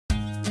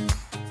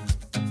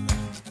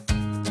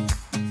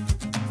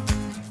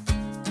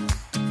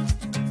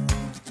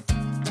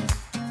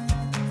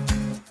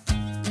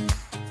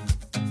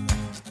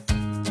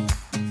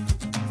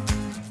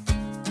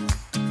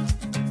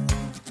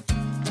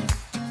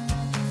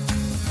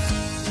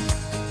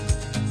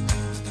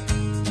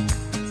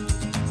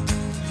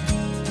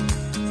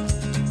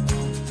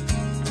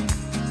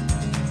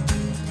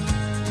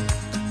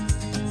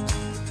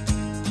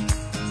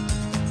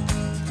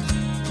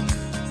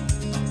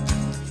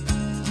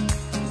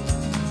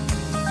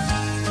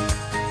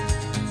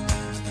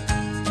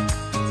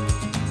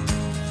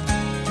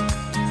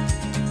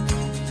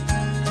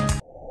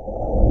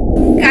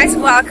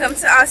welcome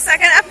to our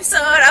second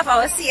episode of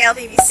our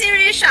CLBB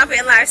series,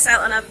 Champagne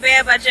Lifestyle on a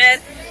Bare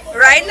Budget.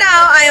 Right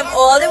now, I am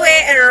all the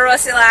way in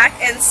Rousillac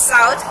in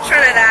South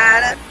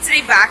Trinidad. To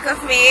the back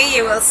of me,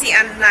 you will see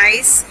a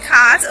nice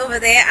cart over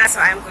there, and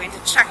so I'm going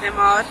to check them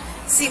out,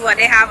 see what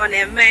they have on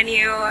their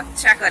menu,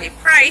 check out the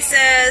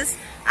prices.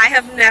 I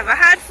have never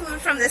had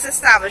food from this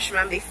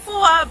establishment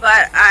before,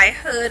 but I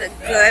heard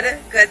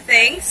good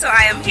things, so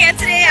I am here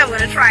today. I'm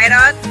going to try it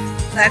out.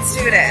 Let's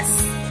do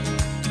this.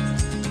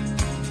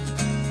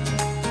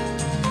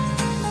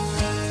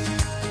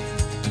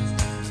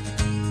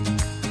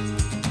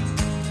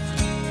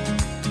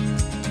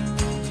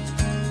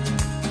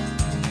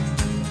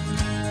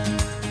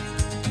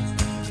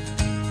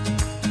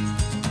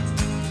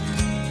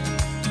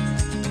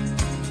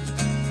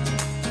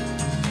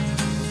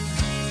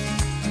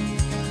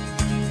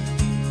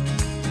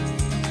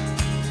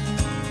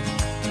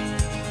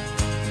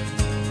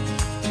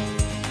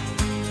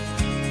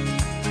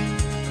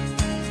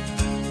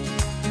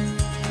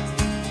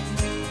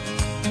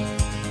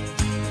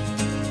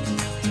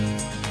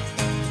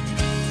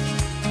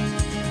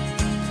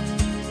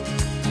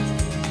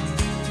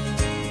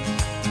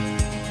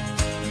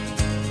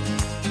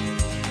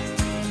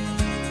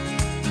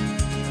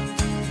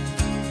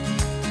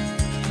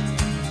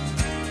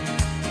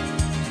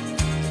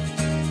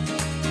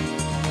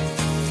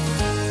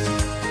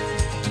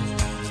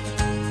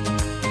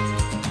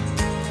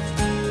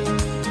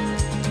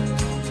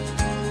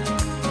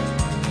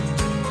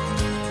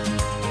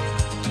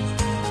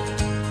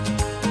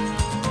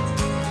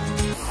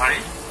 Hi,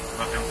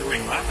 welcome to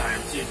Wingman. I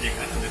am Chilli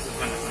and this is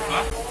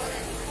Vanessa.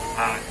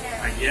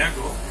 A year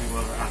ago, we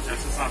were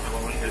just to start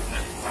our own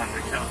business, and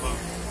with the help of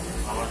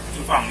our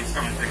two families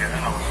coming together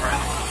and our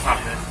friends, we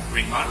started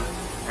Wingman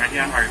right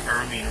here on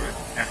Aripero Main Road.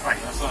 You can find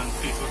us on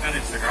Facebook and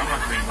Instagram at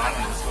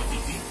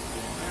Wingman_TT.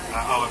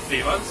 Our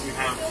flavors, we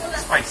have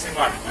spicy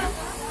barbecue,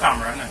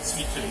 tamarind, and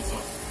sweet chili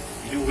sauce.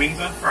 We do wings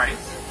and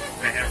fries.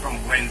 We're here from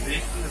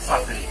Wednesday to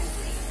Saturday.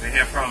 We're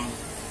here from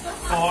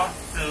 4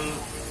 till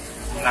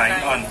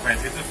 9 on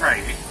Wednesday to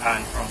Friday,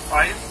 and from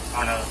 5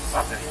 on a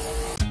Saturday.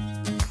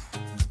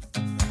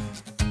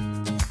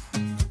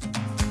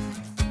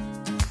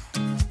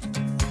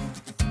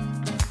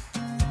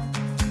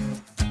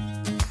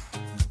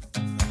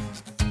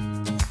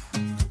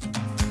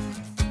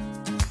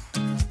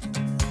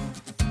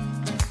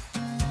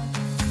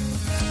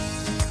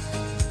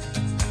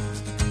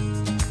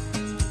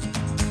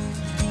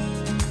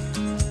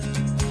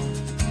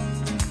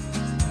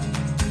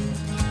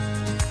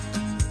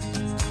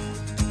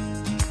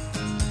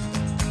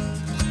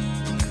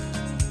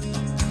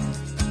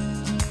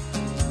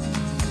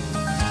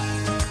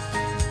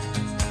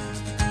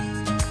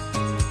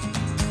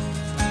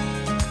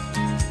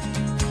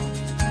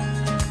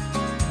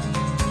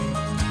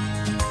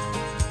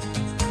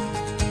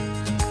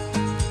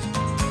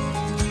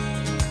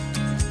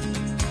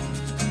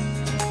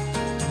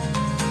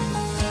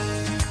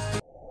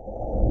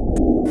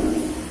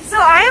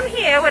 I am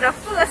here with a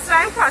first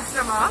time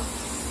customer.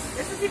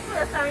 This is the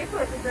first time you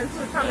purchasing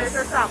food from this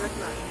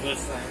establishment.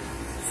 First time.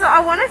 So I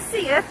want to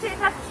see you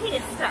take a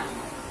taster.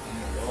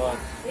 What?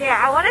 Yeah,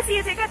 I want to see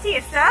you take a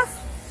taster.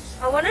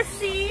 I want to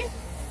see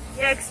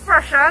your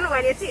expression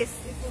when you taste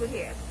the food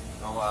here.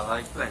 Oh, I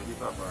like plenty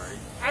pepper, right?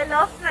 I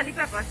love plenty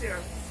pepper too.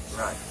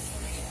 Right.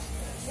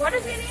 What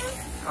is your name?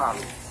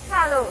 Carlos.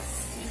 Carlos.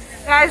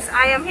 Guys,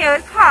 I am here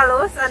with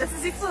Carlos, and this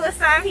is the first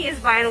time he is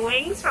buying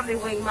wings from the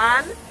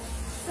wingman.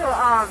 So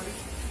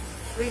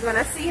we're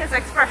gonna see his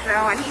expression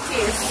when he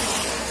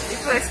tastes the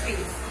first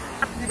piece.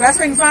 The best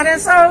wings man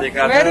is so. They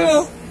got Where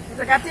those. do? It's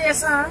a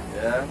taste, huh?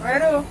 Yeah. Where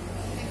do?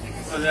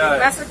 So yeah,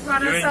 Best wings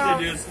man you is so.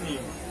 introduced me.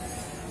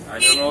 I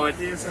don't know what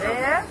it is.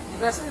 Yeah. The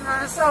best wings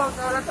man is so.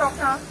 Now let's talk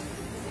now.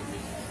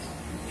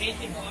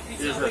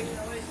 Is it?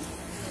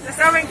 Just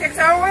a wing takes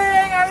a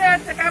wing, and then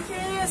take a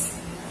piece.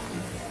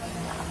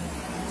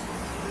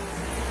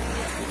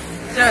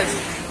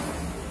 Just.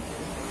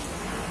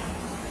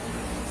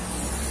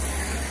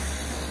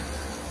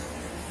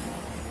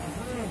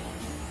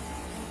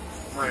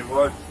 My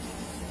word.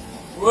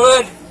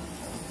 Wood.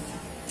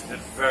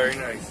 It's very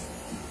nice.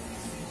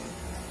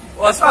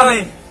 What's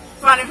funny?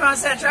 Funny from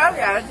Central?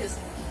 Yeah, it is.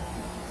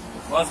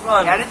 What's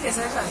fun? Yeah, it is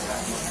Central.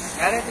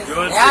 Yeah, it is. You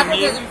will Yeah, see after me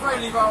this before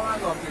you leave out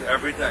and go.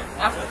 every time.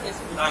 After this.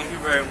 Thank you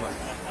very much.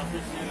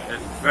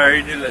 It's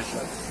very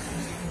delicious.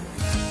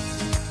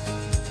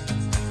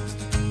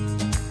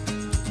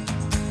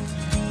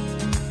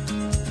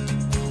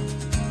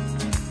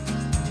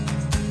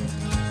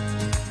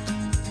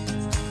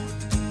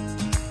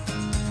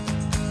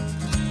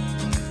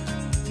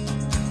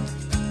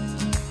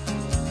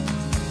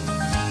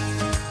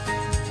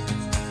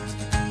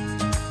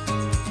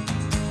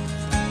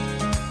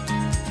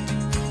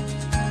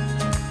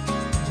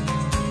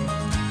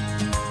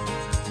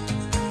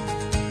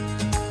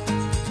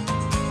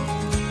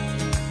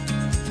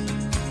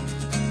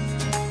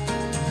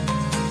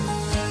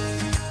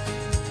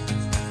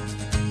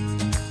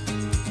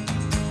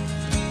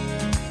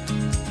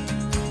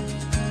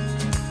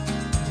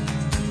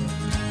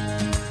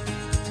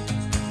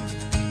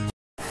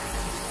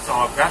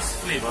 our best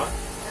flavor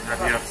that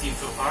we have seen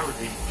so far would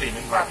be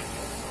flaming barbecue.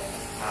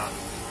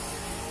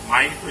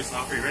 My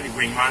personal favorite, the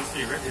wingman's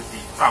favorite, is the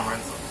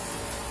tamarind sauce.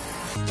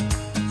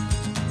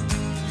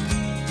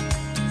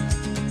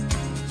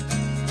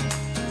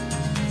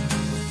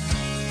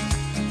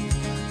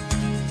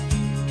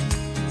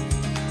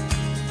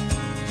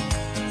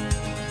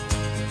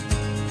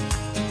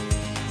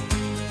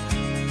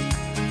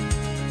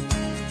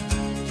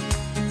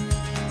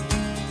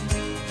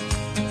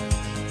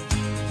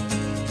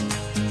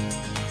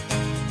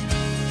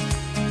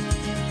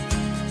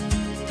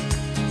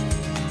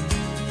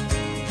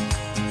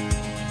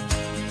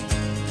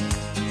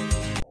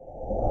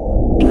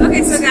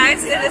 Okay, so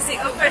guys, it is the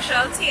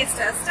official taste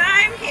test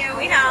time. Here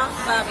we have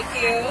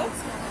barbecue,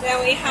 then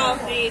we have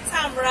the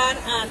tamarind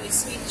and the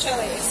sweet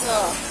chili.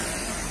 So,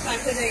 time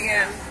to dig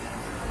in.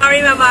 Now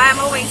remember, I'm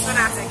a wings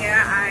fanatic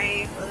here.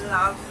 I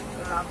love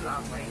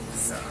wings.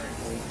 So.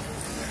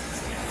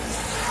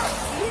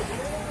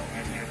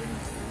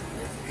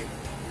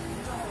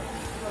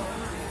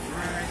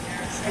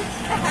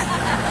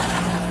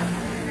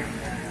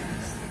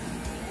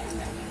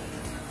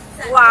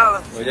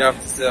 Wow. What do you have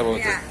to say about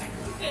it?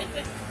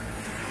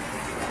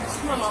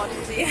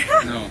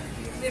 No.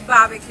 The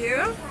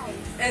barbecue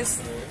it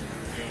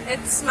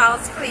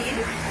smells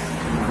clean.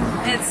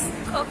 It's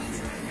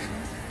cooked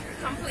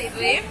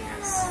completely.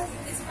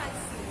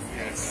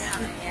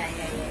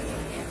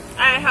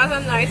 And it has a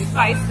nice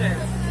spice to it.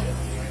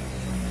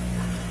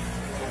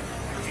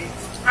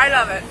 I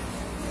love it.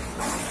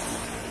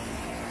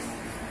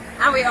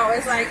 And we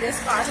always like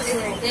this part of the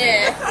wing.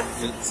 Yeah.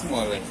 It's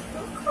smaller.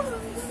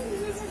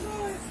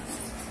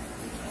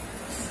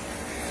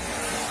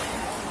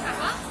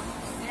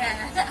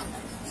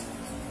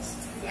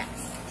 Yes.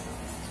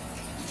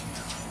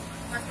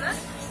 What's that?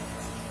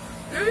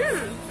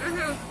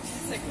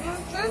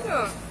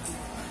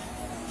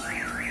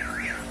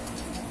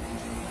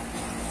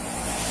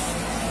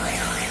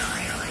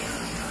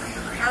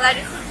 I like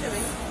it for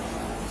chili.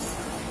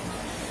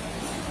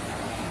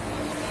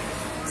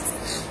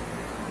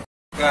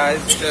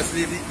 Guys, just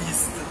leave the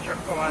east to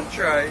come and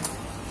try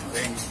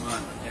wings,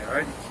 man. Yeah,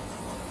 right?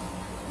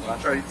 You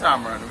want to try the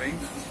tamarind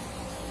wings?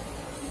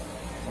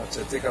 Watch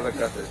it, take a look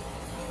at it.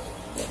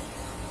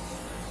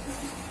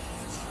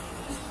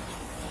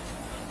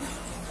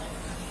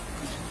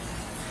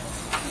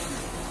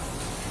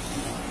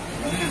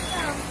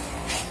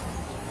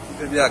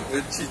 Maybe a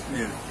good cheat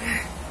meal.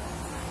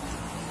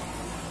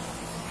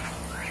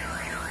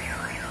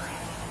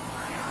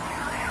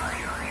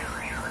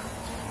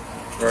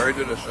 Very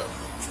delicious.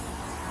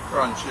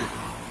 Crunchy.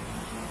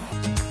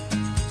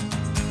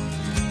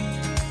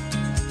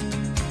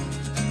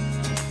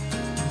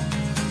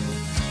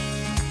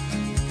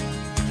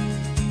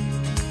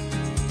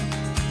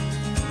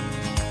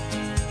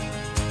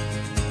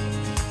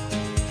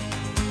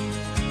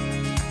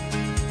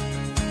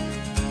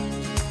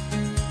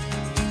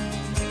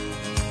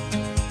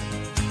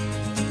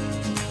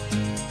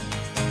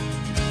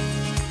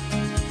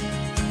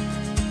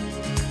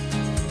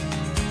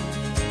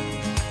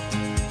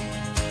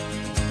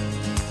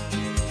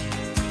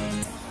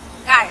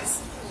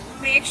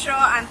 Make sure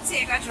and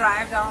take a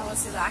drive down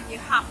Rousillac. You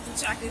have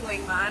to check the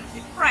wingman.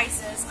 The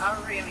prices are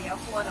really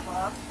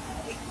affordable.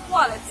 The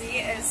quality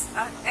is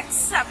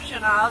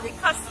exceptional. The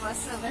customer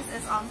service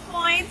is on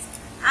point,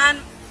 and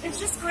it's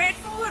just great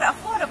food,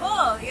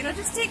 affordable. You know,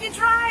 just take a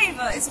drive.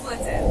 It's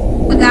worth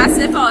it. But that's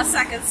it for our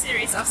second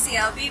series of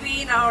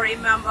CLBB. Now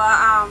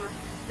remember,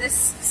 this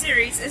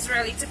series is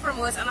really to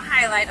promote and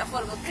highlight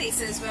affordable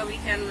places where we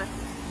can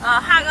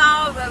hang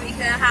out, where we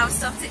can have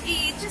stuff to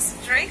eat,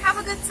 just drink, have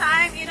a good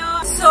time, you know.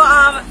 So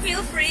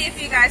feel free,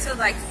 if you guys would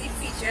like to be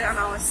featured on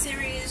our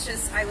series,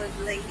 I will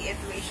link the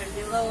information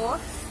below.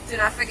 Do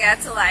not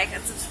forget to like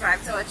and subscribe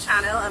to our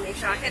channel, and make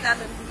sure to hit that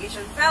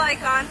notification bell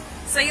icon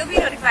so you'll be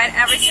notified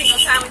every single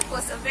time we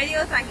post a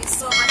video. Thank you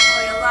so much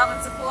for your love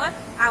and support,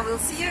 and we'll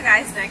see you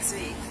guys next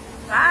week.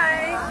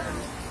 Bye.